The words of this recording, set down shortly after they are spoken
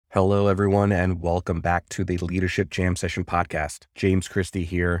Hello, everyone, and welcome back to the Leadership Jam Session podcast. James Christie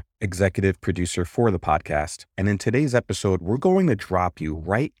here, executive producer for the podcast. And in today's episode, we're going to drop you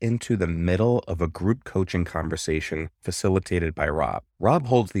right into the middle of a group coaching conversation facilitated by Rob. Rob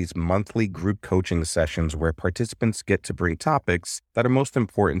holds these monthly group coaching sessions where participants get to bring topics that are most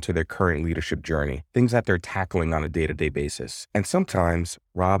important to their current leadership journey, things that they're tackling on a day-to-day basis. And sometimes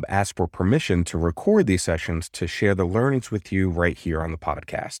Rob asks for permission to record these sessions to share the learnings with you right here on the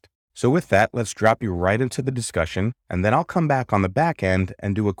podcast. So with that, let's drop you right into the discussion, and then I'll come back on the back end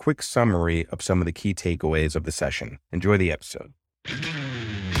and do a quick summary of some of the key takeaways of the session. Enjoy the episode.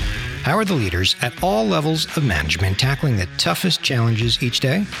 How are the leaders at all levels of management tackling the toughest challenges each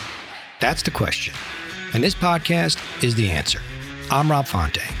day? That's the question. And this podcast is the answer. I'm Rob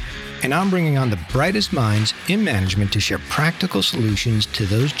Fonte, and I'm bringing on the brightest minds in management to share practical solutions to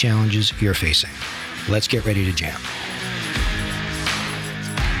those challenges you're facing. Let's get ready to jam.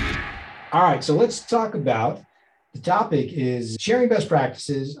 All right, so let's talk about, the topic is sharing best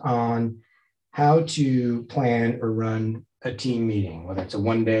practices on how to plan or run a team meeting, whether it's a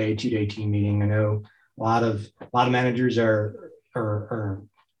 1-day, 2-day team meeting. I know a lot of managers are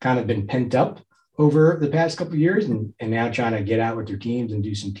kind of been pent up over the past couple of years and now trying to get out with their teams and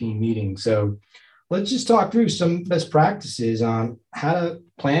do some team meetings. So let's just talk through some best practices on how to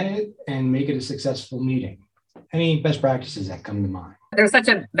plan it and make it a successful meeting. Any best practices that come to mind? There's such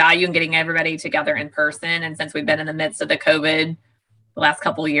a value in getting everybody together in person. And since we've been in the midst of the COVID the last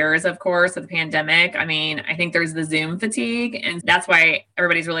couple of years, of course, of the pandemic, I think there's the Zoom fatigue. And that's why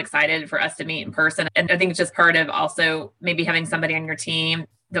everybody's really excited for us to meet in person. And I think it's just part of also maybe having somebody on your team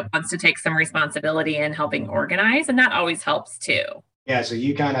that wants to take some responsibility in helping organize. And that always helps too. Yeah, so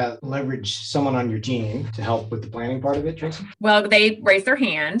you kind of leverage someone on your team to help with the planning part of it, Tracy? Well, they raise their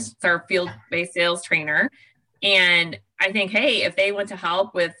hand. It's our field-based sales trainer. And I think, hey, if they want to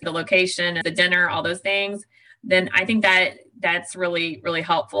help with the location, the dinner, all those things, then I think that's really, really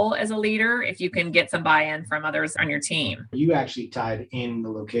helpful as a leader if you can get some buy-in from others on your team. You actually tied in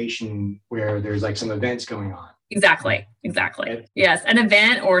the location where there's like some events going on. Exactly. Yes, an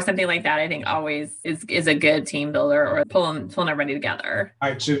event or something like that, I think always is a good team builder or pulling everybody together. All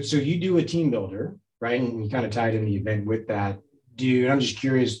right, so you do a team builder, right? And you kind of tied in the event with that. I'm just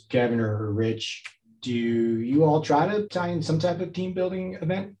curious, Kevin or Rich, do you all try to tie in some type of team building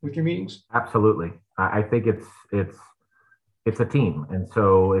event with your meetings? Absolutely. I think it's a team. And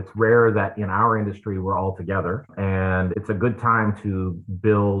so it's rare that in our industry, we're all together, and it's a good time to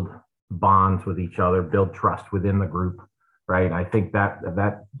build bonds with each other, build trust within the group, right? I think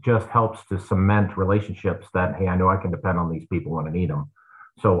that just helps to cement relationships that, hey, I know I can depend on these people when I need them.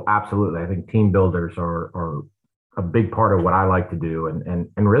 So absolutely. I think team builders are a big part of what I like to do, and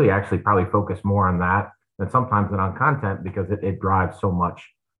really actually probably focus more on that than sometimes on content, because it drives so much,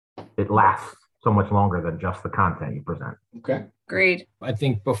 it lasts so much longer than just the content you present. Okay. Agreed. I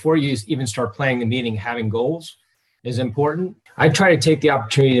think before you even start planning the meeting, having goals is important. I try to take the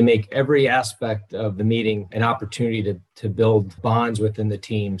opportunity to make every aspect of the meeting an opportunity to build bonds within the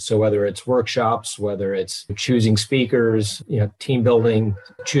team. So whether it's workshops, whether it's choosing speakers, team building,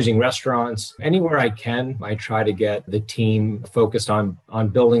 choosing restaurants, anywhere I can, I try to get the team focused on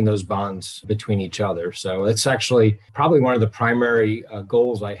building those bonds between each other. So it's actually probably one of the primary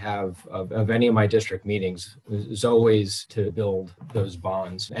goals I have of any of my district meetings is always to build those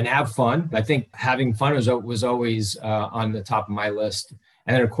bonds and have fun. I think having fun was always on the top of my list.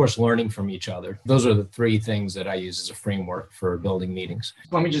 And then, of course, learning from each other. Those are the three things that I use as a framework for building meetings.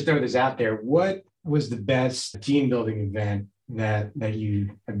 Let me just throw this out there. What was the best team building event that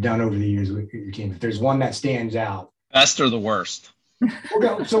you have done over the years with your team? If there's one that stands out. Best or the worst?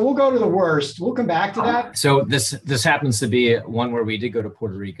 We'll go to the worst. We'll come back to that. So this happens to be one where we did go to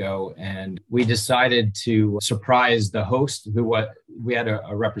Puerto Rico, and we decided to surprise the host, we had a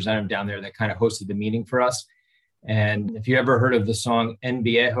representative down there that kind of hosted the meeting for us. And if you ever heard of the song En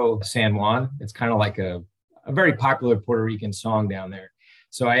Viejo San Juan, it's kind of like a very popular Puerto Rican song down there.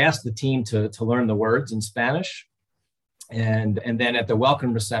 So I asked the team to learn the words in Spanish. And then at the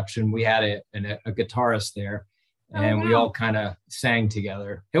welcome reception, we had a guitarist there, and we all kind of sang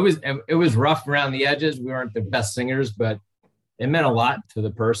together. It was rough around the edges. We weren't the best singers, but it meant a lot to the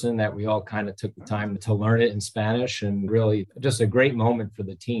person that we all kind of took the time to learn it in Spanish, and really just a great moment for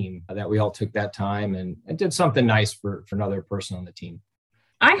the team that we all took that time and did something nice for another person on the team.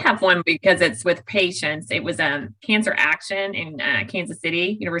 I have one because it's with patients. It was Cancer Action in Kansas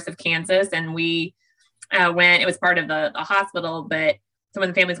City, University of Kansas. And we went, it was part of the hospital, but so when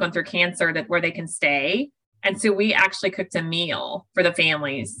the family's going through cancer, where they can stay. And so we actually cooked a meal for the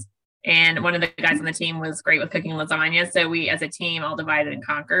families And one of the guys on the team was great with cooking lasagna. So we, as a team, all divided and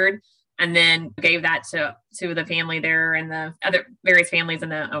conquered, and then gave that to the family there and the other various families in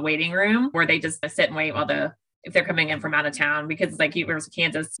the waiting room, where they just sit and wait if they're coming in from out of town, because like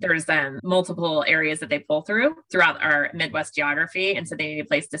Kansas, there's multiple areas that they pull throughout our Midwest geography. And so they need a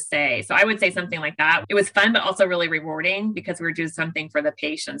place to stay. So I would say something like that. It was fun, but also really rewarding, because we were doing something for the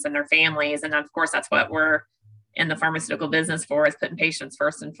patients and their families. And of course, that's what we're in the pharmaceutical business for, is putting patients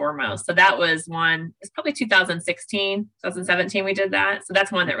first and foremost. So that was one, it's probably 2017 we did that. So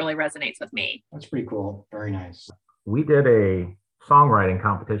that's one that really resonates with me. That's pretty cool. Very nice. We did a songwriting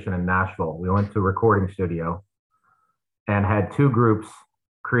competition in Nashville. We went to a recording studio and had two groups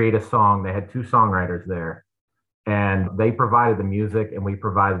create a song. They had two songwriters there, and they provided the music and we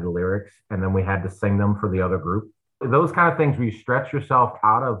provided the lyrics, and then we had to sing them for the other group. Those kind of things where you stretch yourself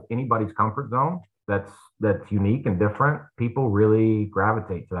out of anybody's comfort zone, that's unique and different. People really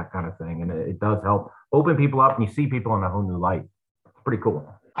gravitate to that kind of thing, and it does help open people up, and you see people in a whole new light. It's pretty cool.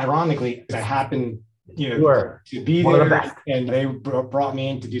 Ironically, I happened to be there, and they brought me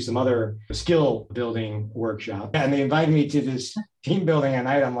in to do some other skill building workshop, and they invited me to this team building at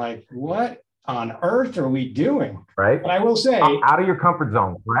night. I'm like, what on earth are we doing? Right. But I will say, out of your comfort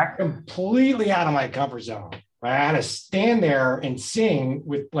zone, correct? Completely out of my comfort zone. I had to stand there and sing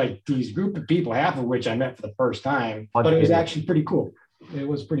with like these group of people, half of which I met for the first time, but it was actually pretty cool. It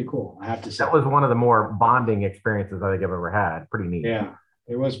was pretty cool, I have to say. That was one of the more bonding experiences I think I've ever had. Pretty neat. Yeah,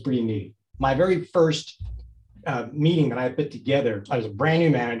 it was pretty neat. My very first meeting that I put together, I was a brand new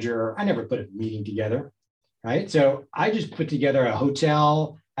manager. I never put a meeting together, right? So I just put together a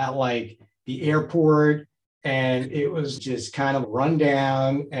hotel at like the airport, and it was just kind of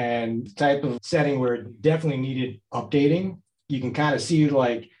rundown and type of setting where it definitely needed updating. You can kind of see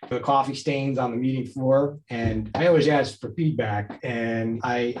like the coffee stains on the meeting floor. And I always ask for feedback, and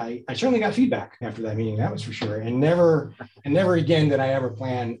I certainly got feedback after that meeting, that was for sure. And never again did I ever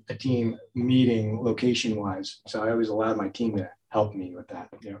plan a team meeting location wise. So I always allowed my team to help me with that.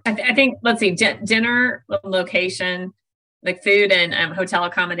 You know? I think, let's see, dinner location, like food and hotel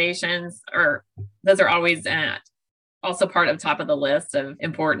accommodations, those are always also part of top of the list of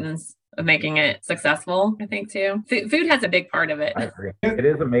importance of making it successful, I think, too. Food has a big part of it. I agree. It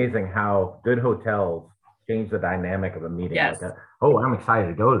is amazing how good hotels change the dynamic of a meeting. Yes. Like that. Oh, I'm excited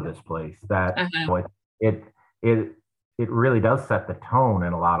to go to this place. That it really does set the tone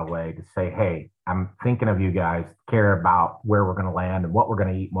in a lot of ways to say, hey, I'm thinking of you guys, care about where we're going to land and what we're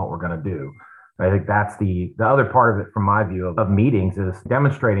going to eat and what we're going to do. I think that's the other part of it from my view of meetings, is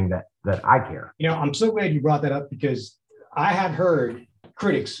demonstrating that I care. You know, I'm so glad you brought that up, because I have heard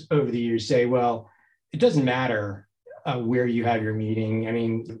critics over the years say, well, it doesn't matter where you have your meeting. I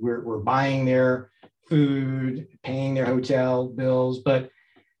mean, we're buying their food, paying their hotel bills. But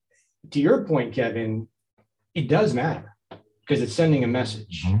to your point, Kevin, it does matter, because it's sending a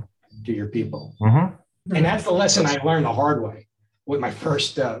message to your people. Mm-hmm. And that's the lesson I learned the hard way with my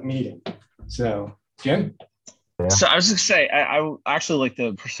first meeting. So, Jim? Yeah. So I was just going to say, I actually like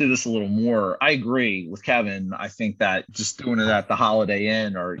to pursue this a little more. I agree with Kevin. I think that just doing it at the Holiday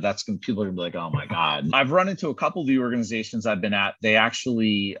Inn, people are going to be like, oh my God. I've run into a couple of the organizations I've been at. They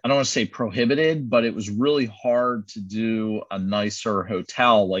actually, I don't want to say prohibited, but it was really hard to do a nicer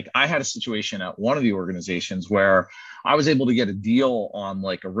hotel. Like I had a situation at one of the organizations where I was able to get a deal on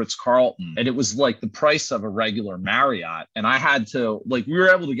like a Ritz-Carlton, and it was like the price of a regular Marriott. And I had to, like, we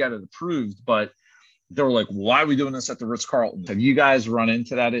were able to get it approved, but they were like, why are we doing this at the Ritz-Carlton? Have you guys run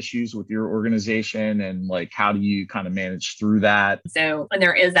into that issues with your organization? And like, how do you kind of manage through that? So when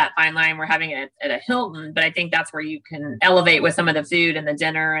there is that fine line, we're having it at a Hilton, but I think that's where you can elevate with some of the food and the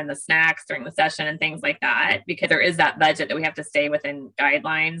dinner and the snacks during the session and things like that, because there is that budget that we have to stay within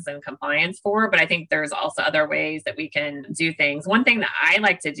guidelines and compliance for. But I think there's also other ways that we can do things. One thing that I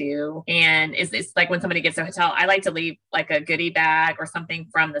like to do, and it's like when somebody gets a hotel, I like to leave like a goodie bag or something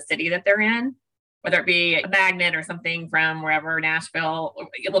from the city that they're in, whether it be a magnet or something from wherever, Nashville,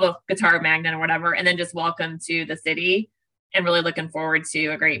 a little guitar magnet or whatever, and then just welcome to the city, and really looking forward to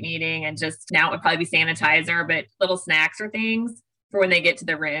a great meeting. And just now it would probably be sanitizer, but little snacks or things for when they get to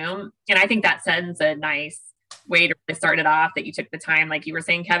the room. And I think that sends a nice way to really start it off, that you took the time, like you were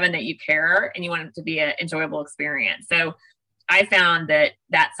saying, Kevin, that you care and you want it to be an enjoyable experience. So I found that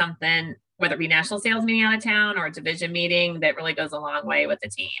that's something, whether it be national sales meeting out of town or a division meeting, that really goes a long way with the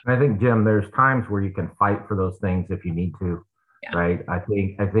team. I think, Jim, there's times where you can fight for those things if you need to, right? I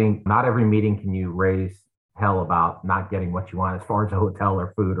think not every meeting can you raise hell about not getting what you want as far as a hotel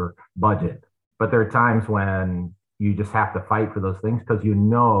or food or budget. But there are times when you just have to fight for those things, because you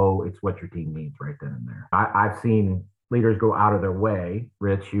know it's what your team needs right then and there. I've seen leaders go out of their way,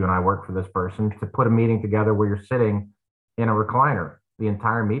 Rich, you and I work for this person, to put a meeting together where you're sitting in a recliner the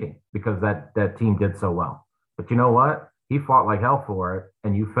entire meeting because that team did so well. But you know what? He fought like hell for it,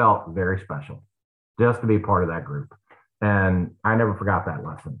 and you felt very special just to be part of that group. And I never forgot that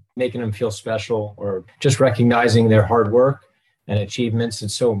lesson. Making them feel special or just recognizing their hard work and achievements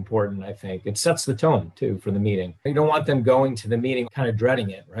is so important, I think. It sets the tone, too, for the meeting. You don't want them going to the meeting kind of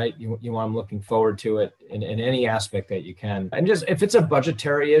dreading it, right? You want them looking forward to it in any aspect that you can. And just if it's a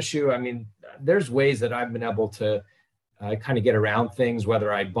budgetary issue, I mean, there's ways that I've been able to kind of get around things,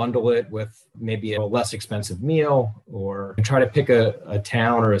 whether I bundle it with maybe a less expensive meal or try to pick a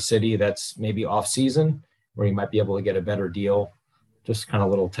town or a city that's maybe off season where you might be able to get a better deal. Just kind of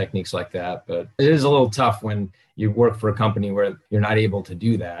little techniques like that. But it is a little tough when you work for a company where you're not able to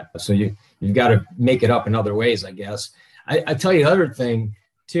do that. So you've got to make it up in other ways, I guess. I tell you the other thing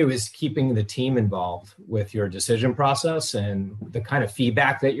too is keeping the team involved with your decision process and the kind of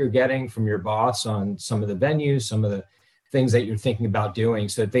feedback that you're getting from your boss on some of the venues, some of the things that you're thinking about doing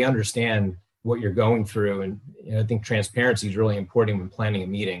so that they understand what you're going through. And I think transparency is really important when planning a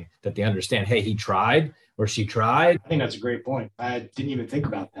meeting, that they understand, hey, he tried or she tried. I think that's a great point. I didn't even think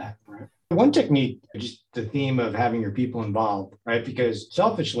about that. Right? One technique, just the theme of having your people involved, right? Because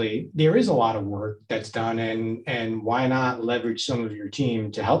selfishly, there is a lot of work that's done, and why not leverage some of your team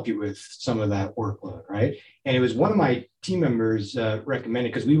to help you with some of that workload, right? And it was one of my team members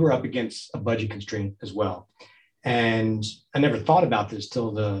recommended, because we were up against a budget constraint as well. And I never thought about this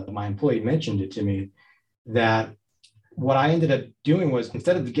till my employee mentioned it to me, that what I ended up doing was,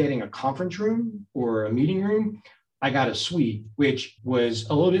 instead of getting a conference room or a meeting room, I got a suite, which was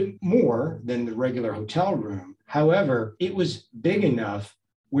a little bit more than the regular hotel room. However, it was big enough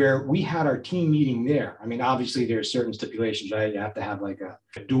where we had our team meeting there. I mean, obviously there are certain stipulations, right? You have to have like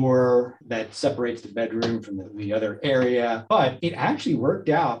a door that separates the bedroom from the other area, but it actually worked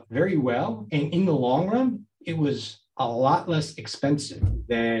out very well. And in the long run, it was a lot less expensive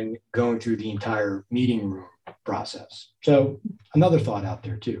than going through the entire meeting room process. So another thought out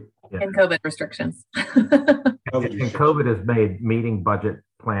there too. Yeah. And COVID restrictions. COVID has made meeting budget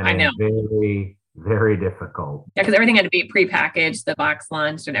planning very, very difficult. Yeah, because everything had to be prepackaged. The box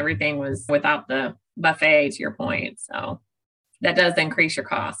lunch and everything was without the buffet, to your point. So that does increase your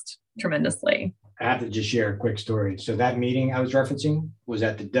cost tremendously. I have to just share a quick story. So that meeting I was referencing was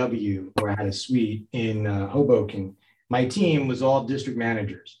at the W, where I had a suite in Hoboken. My team was all district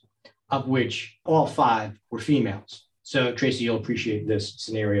managers, of which all 5 were females. So Tracy, you'll appreciate this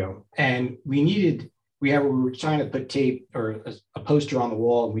scenario. And we were trying to put tape or a poster on the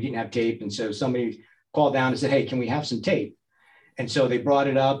wall, and we didn't have tape. And so somebody called down and said, hey, can we have some tape? And so they brought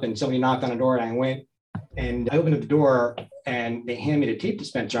it up, and somebody knocked on the door, and I went and I opened up the door, and they handed me the tape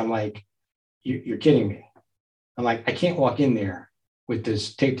dispenser. I'm like, you're kidding me. I'm like, I can't walk in there with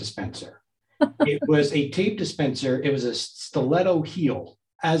this tape dispenser. It was a tape dispenser. It was a stiletto heel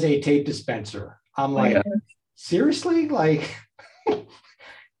as a tape dispenser. I'm like, seriously? Like, first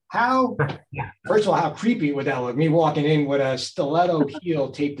of all, how creepy would that look? Me walking in with a stiletto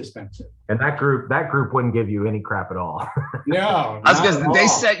heel tape dispenser. And that group wouldn't give you any crap at all. No. I was going to say, they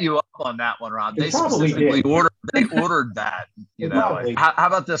set you up on that one, Rob. They specifically ordered that. How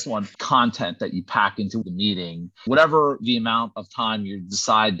about this one? Content that you pack into the meeting, whatever the amount of time you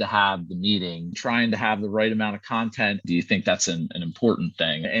decide to have the meeting, trying to have the right amount of content. Do you think that's an important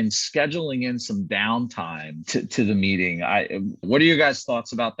thing? And scheduling in some downtime to the meeting. What are your guys'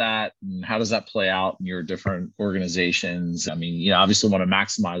 thoughts about that? And how does that play out in your different organizations? I mean, obviously want to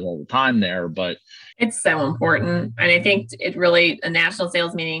maximize all the time there, but it's so important. And I think it really, a national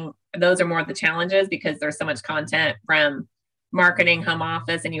sales meeting, those are more of the challenges because there's so much content from marketing, home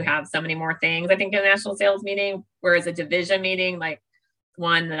office, and you have so many more things. I think in a national sales meeting, whereas a division meeting, like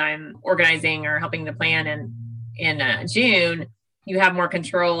one that I'm organizing or helping to plan in June, you have more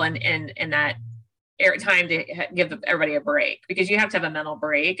control and that time to give everybody a break, because you have to have a mental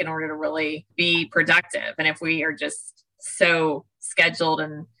break in order to really be productive. And if we are just so scheduled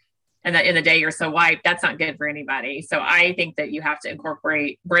and that in the day you're so wiped, that's not good for anybody. So I think that you have to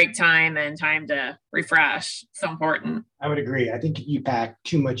incorporate break time and time to refresh. So important. I would agree. I think if you pack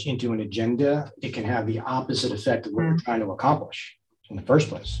too much into an agenda, it can have the opposite effect of what we're trying to accomplish in the first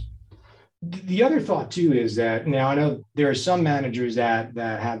place. The other thought too is that now I know there are some managers that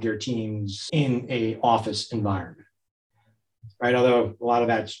have their teams in a office environment, right? Although a lot of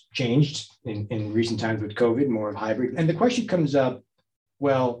that's changed in recent times with COVID, more of hybrid. And the question comes up,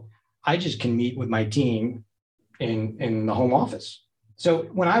 well, I just can meet with my team in the home office. So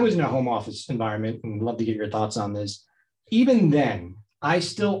when I was in a home office environment, and I'd love to get your thoughts on this, even then, I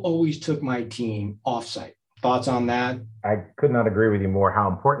still always took my team offsite thoughts on that? I could not agree with you more how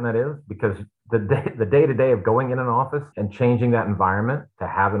important that is, because the day-to-day of going in an office and changing that environment to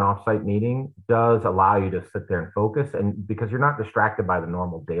have an offsite meeting does allow you to sit there and focus, and because you're not distracted by the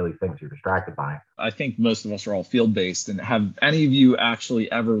normal daily things you're distracted by. I think most of us are all field-based. And have any of you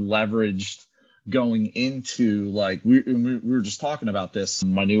actually ever leveraged going into, like, we were just talking about this.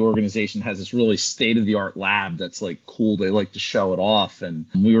 My new organization has this really state-of-the-art lab that's like cool. They like to show it off. And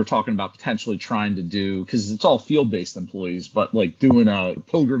we were talking about potentially trying to do, because it's all field-based employees, but like doing a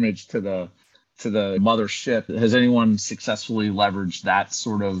pilgrimage to the mothership. Has anyone successfully leveraged that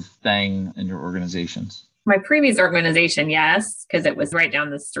sort of thing in your organizations? My previous organization, yes, because it was right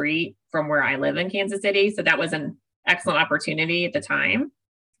down the street from where I live in Kansas City. So that was an excellent opportunity at the time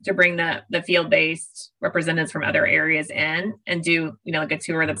to bring the field-based representatives from other areas in and do, like a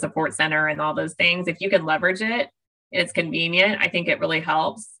tour of the support center and all those things. If you can leverage it and it's convenient, I think it really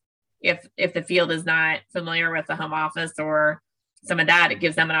helps. If the field is not familiar with the home office or some of that, it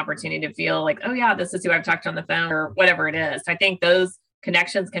gives them an opportunity to feel like, oh yeah, this is who I've talked to on the phone or whatever it is. So I think those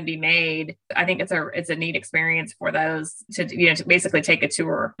connections can be made. I think it's a neat experience for those to basically take a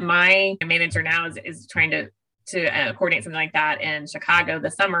tour. My manager now is trying to coordinate something like that in Chicago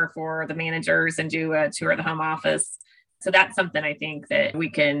this summer for the managers and do a tour of the home office. So that's something I think that we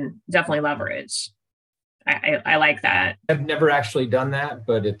can definitely leverage. I like that. I've never actually done that,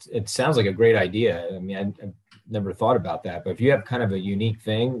 but it sounds like a great idea. I mean, I've never thought about that, but if you have kind of a unique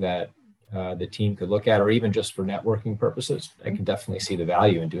thing that the team could look at, or even just for networking purposes, I can definitely see the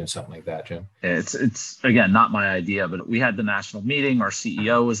value in doing something like that, Jim. It's again, not my idea, but we had the national meeting. Our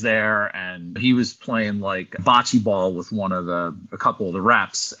CEO was there and he was playing like bocce ball with a couple of the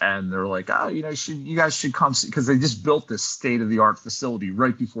reps. And they're like, oh, you guys should come see, because they just built this state-of-the-art facility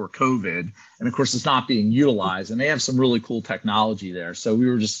right before COVID. And of course, it's not being utilized, and they have some really cool technology there. So we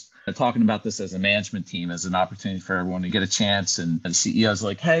were just talking about this as a management team, as an opportunity for everyone to get a chance. And the CEO's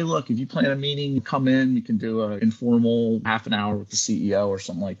like, hey, look, if you plan a meeting, come in, you can do an informal half an hour with the CEO or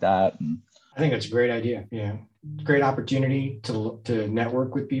something like that. And I think that's a great idea. Yeah. Great opportunity to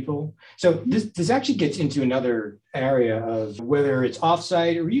network with people. So this actually gets into another area of whether it's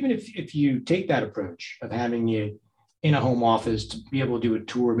offsite, or even if you take that approach of having it in a home office to be able to do a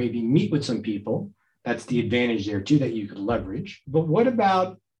tour, maybe meet with some people. That's the advantage there too, that you could leverage. But what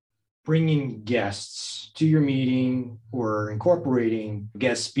about bringing guests to your meeting or incorporating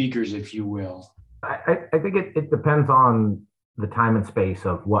guest speakers, if you will? I think it depends on the time and space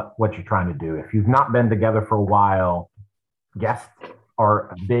of what you're trying to do. If you've not been together for a while, guests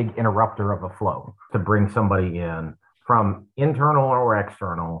are a big interrupter of a flow. To bring somebody in from internal or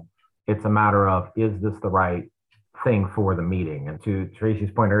external, it's a matter of, is this the right thing for the meeting? And to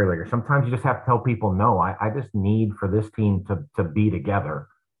Tracy's point earlier, sometimes you just have to tell people, no, I just need for this team to be together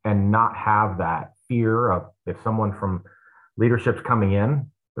and not have that fear of, if someone from leadership's coming in,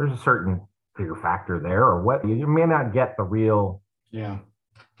 there's a certain fear factor there, or what you may not get the real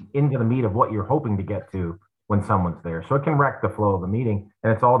into the meat of what you're hoping to get to when someone's there. So it can wreck the flow of the meeting,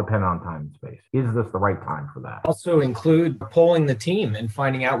 and it's all dependent on time and space. Is this the right time for that? Also include polling the team and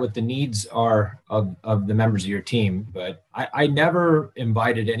finding out what the needs are of the members of your team. But I never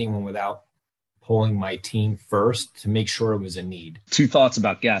invited anyone without polling my team first to make sure it was a need. Two thoughts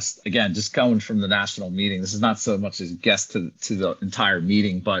about guests. Again, just coming from the national meeting, this is not so much as guests to the entire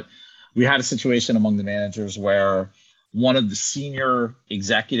meeting, but we had a situation among the managers where one of the senior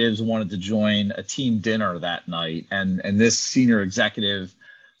executives wanted to join a team dinner that night. And this senior executive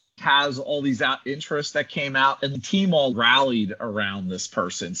has all these interests that came out, and the team all rallied around this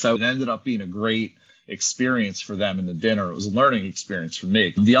person. So it ended up being a great experience for them in the dinner. It was a learning experience for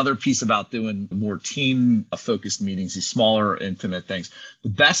me. The other piece about doing more team focused meetings, these smaller, intimate things, the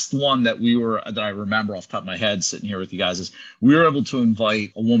best one that I remember off the top of my head sitting here with you guys is we were able to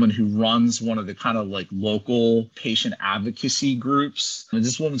invite a woman who runs one of the kind of like local patient advocacy groups. And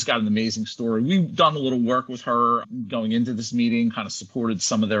this woman's got an amazing story. We've done a little work with her going into this meeting, kind of supported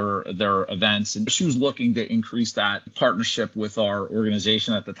some of their events. And she was looking to increase that partnership with our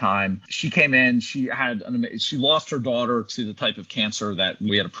organization at the time. She came in, she lost her daughter to the type of cancer that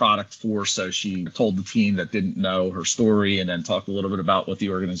we had a product for. So she told the team that didn't know her story, and then talked a little bit about what the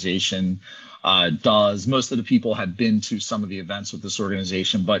organization does. Most of the people had been to some of the events with this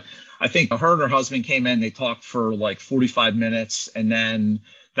organization, but I think her and her husband came in, they talked for like 45 minutes, and then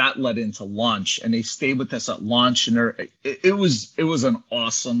that led into lunch, and they stayed with us at lunch, and it was an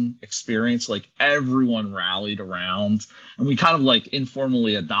awesome experience. Like everyone rallied around, and we kind of like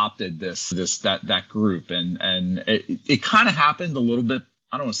informally adopted that group, and it kind of happened a little bit,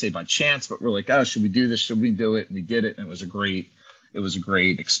 I don't want to say by chance, but we're like, oh, should we do this? Should we do it? And we did it, and it was a great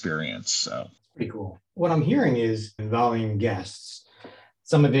experience. So Pretty cool. What I'm hearing is involving guests.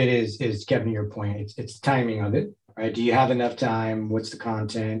 Some of it is Kevin, your point. It's timing of it, right? Do you have enough time? What's the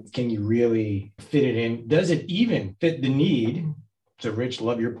content? Can you really fit it in? Does it even fit the need? So Rich,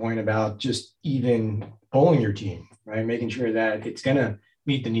 love your point about just even polling your team, right? Making sure that it's going to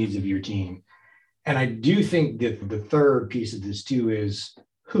meet the needs of your team. And I do think that the third piece of this too is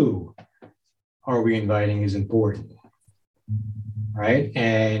who are we inviting is important, right?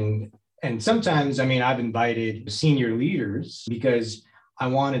 And sometimes, I mean, I've invited senior leaders because I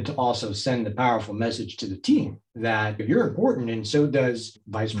wanted to also send a powerful message to the team that you're important, and so does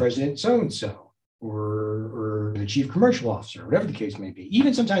Vice President so-and-so or the Chief Commercial Officer, whatever the case may be.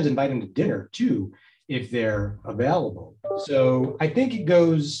 Even sometimes invite them to dinner too, if they're available. So I think it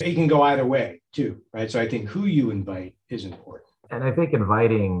can go either way too, right? So I think who you invite is important. And I think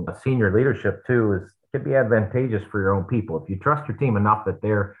inviting a senior leadership too can be advantageous for your own people. If you trust your team enough that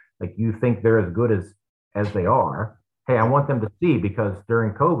they're like, you think they're as good as they are, hey, I want them to see, because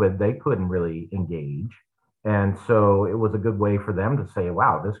during COVID, they couldn't really engage. And so it was a good way for them to say,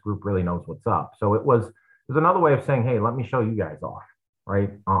 wow, this group really knows what's up. So it was another way of saying, hey, let me show you guys off, right?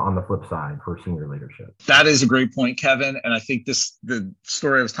 On the flip side for senior leadership. That is a great point, Kevin. And I think the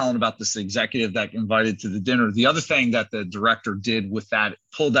story I was telling about this executive that invited to the dinner, the other thing that the director did with that,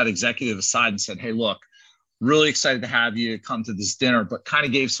 pulled that executive aside and said, hey, look, really excited to have you come to this dinner, but kind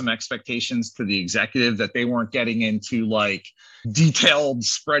of gave some expectations to the executive that they weren't getting into like detailed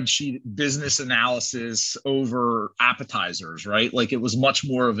spreadsheet business analysis over appetizers, right? Like it was much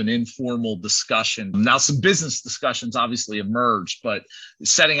more of an informal discussion. Now, some business discussions obviously emerged, but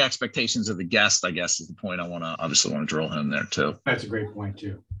setting expectations of the guest, I guess, is the point I obviously want to drill home there too. That's a great point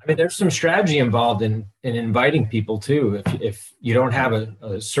too. I mean, there's some strategy involved in inviting people too. If you don't have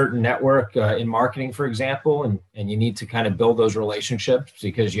a certain network in marketing, for example, and you need to kind of build those relationships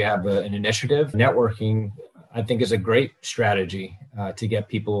because you have an initiative, networking, I think, is a great strategy to get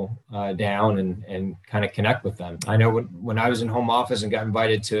people down and kind of connect with them. I know when I was in home office and got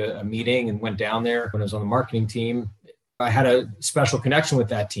invited to a meeting and went down there when I was on the marketing team, I had a special connection with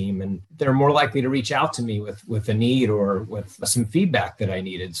that team, and they're more likely to reach out to me with a need or with some feedback that I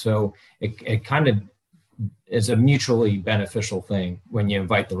needed. So it kind of is a mutually beneficial thing when you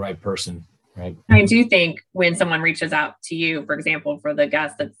invite the right person, right? I do think when someone reaches out to you, for example, for the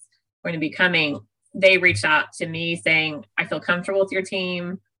guest that's going to be coming, they reached out to me saying, I feel comfortable with your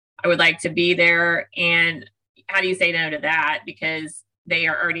team. I would like to be there. And how do you say no to that? Because they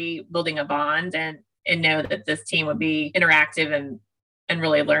are already building a bond and know that this team would be interactive and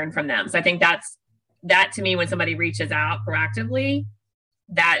really learn from them. So I think that to me, when somebody reaches out proactively,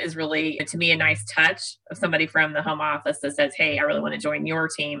 that is really, to me, a nice touch of somebody from the home office that says, hey, I really want to join your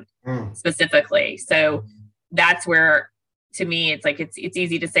team specifically. So that's where, to me, it's like, it's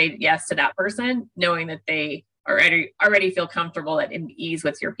easy to say yes to that person, knowing that they already feel comfortable at ease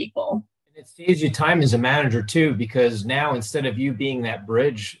with your people. It saves you time as a manager too, because now instead of you being that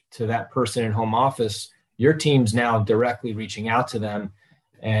bridge to that person in home office, your team's now directly reaching out to them.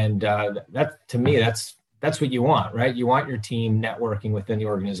 And that, to me, that's what you want, right? You want your team networking within the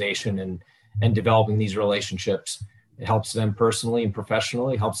organization and developing these relationships. It helps them personally and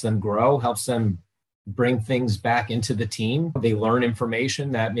professionally, helps them grow, helps them bring things back into the team. They learn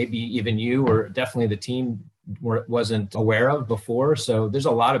information that maybe even you or definitely the team wasn't aware of before. So there's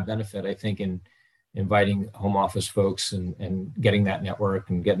a lot of benefit, I think, in inviting home office folks and getting that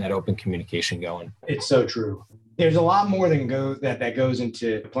network and getting that open communication going. It's so true. There's a lot more that goes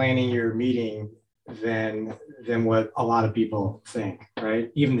into planning your meeting than what a lot of people think,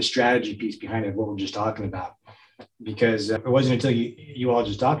 right? Even the strategy piece behind it, what we're just talking about. Because it wasn't until you all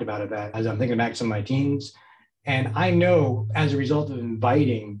just talked about it that as I'm thinking back to some of my teams, and I know as a result of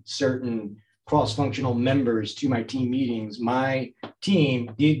inviting certain cross-functional members to my team meetings, my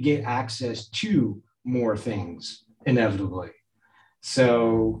team did get access to more things inevitably.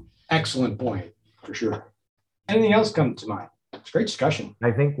 So excellent point for sure. Anything else come to mind? It's a great discussion.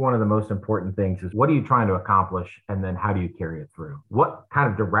 I think one of the most important things is, what are you trying to accomplish? And then how do you carry it through? What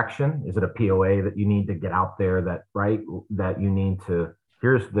kind of direction? Is it a POA that you need to get out there that you need to,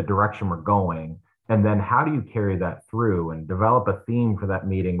 here's the direction we're going. And then how do you carry that through and develop a theme for that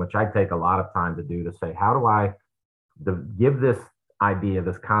meeting, which I take a lot of time to do, to say, how do I give this idea,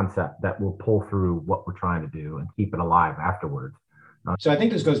 this concept that will pull through what we're trying to do and keep it alive afterwards? So I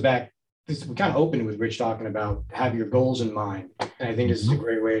think this goes back, we kind of opened with Rich talking about have your goals in mind. And I think this is a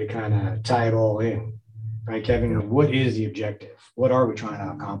great way to kind of tie it all in, right, Kevin? Yeah. What is the objective? What are we trying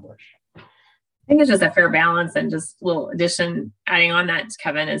to accomplish? I think it's just a fair balance, and just a little addition adding on that,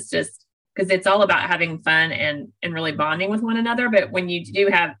 Kevin, is just because it's all about having fun and really bonding with one another. But when you do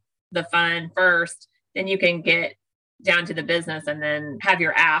have the fun first, then you can get down to the business and then have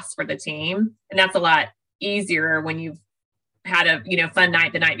your ask for the team. And that's a lot easier when you've had a, fun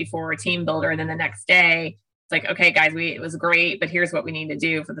night the night before, a team builder. And then the next day, it's like, okay, guys, it was great, but here's what we need to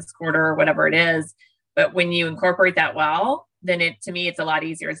do for this quarter or whatever it is. But when you incorporate that well, then to me, it's a lot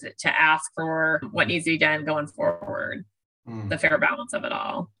easier to ask for what needs to be done going forward. The fair balance of it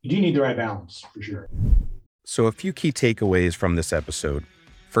all. You do need the right balance for sure. So a few key takeaways from this episode.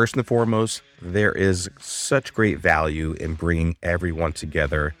 First and foremost, there is such great value in bringing everyone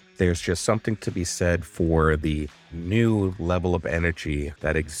together. There's just something to be said for the new level of energy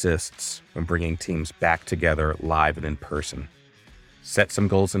that exists when bringing teams back together live and in person. Set some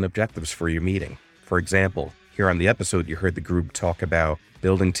goals and objectives for your meeting. For example, here on the episode, you heard the group talk about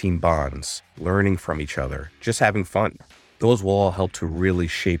building team bonds, learning from each other, just having fun. Those will all help to really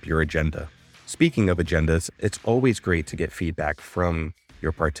shape your agenda. Speaking of agendas, it's always great to get feedback from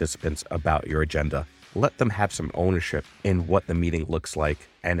your participants about your agenda. Let them have some ownership in what the meeting looks like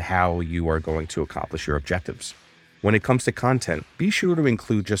and how you are going to accomplish your objectives. When it comes to content, be sure to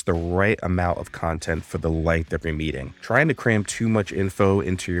include just the right amount of content for the length of your meeting. Trying to cram too much info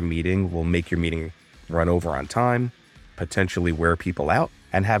into your meeting will make your meeting run over on time, potentially wear people out,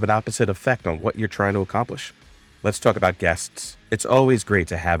 and have an opposite effect on what you're trying to accomplish. Let's talk about guests. It's always great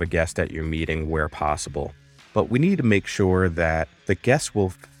to have a guest at your meeting where possible, but we need to make sure that the guest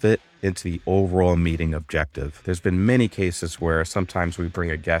will fit into the overall meeting objective. There's been many cases where sometimes we bring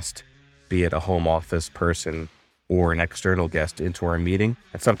a guest, be it a home office person or an external guest, into our meeting,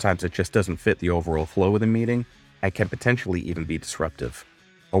 and sometimes it just doesn't fit the overall flow of the meeting and can potentially even be disruptive.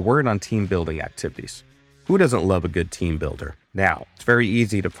 A word on team building activities. Who doesn't love a good team builder? Now, it's very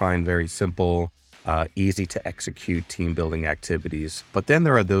easy to find very simple, easy to execute team building activities, but then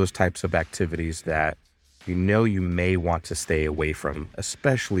there are those types of activities that you may want to stay away from,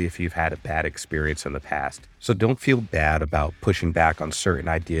 especially if you've had a bad experience in the past. So don't feel bad about pushing back on certain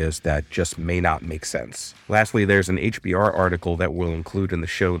ideas that just may not make sense. Lastly, there's an HBR article that we'll include in the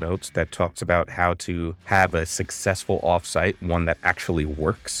show notes that talks about how to have a successful offsite, one that actually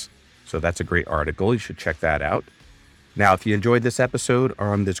works. So that's a great article. You should check that out. Now, if you enjoyed this episode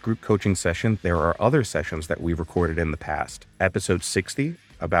on this group coaching session, there are other sessions that we've recorded in the past. Episode 60,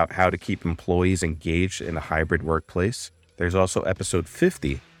 about how to keep employees engaged in a hybrid workplace. There's also episode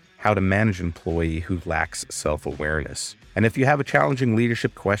 50, how to manage an employee who lacks self-awareness. And if you have a challenging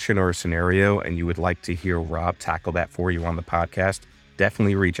leadership question or a scenario and you would like to hear Rob tackle that for you on the podcast,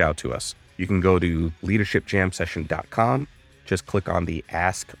 definitely reach out to us. You can go to leadershipjamsession.com, just click on the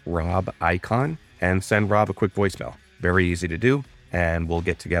Ask Rob icon and send Rob a quick voicemail. Very easy to do, and we'll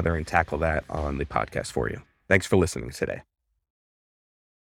get together and tackle that on the podcast for you. Thanks for listening today.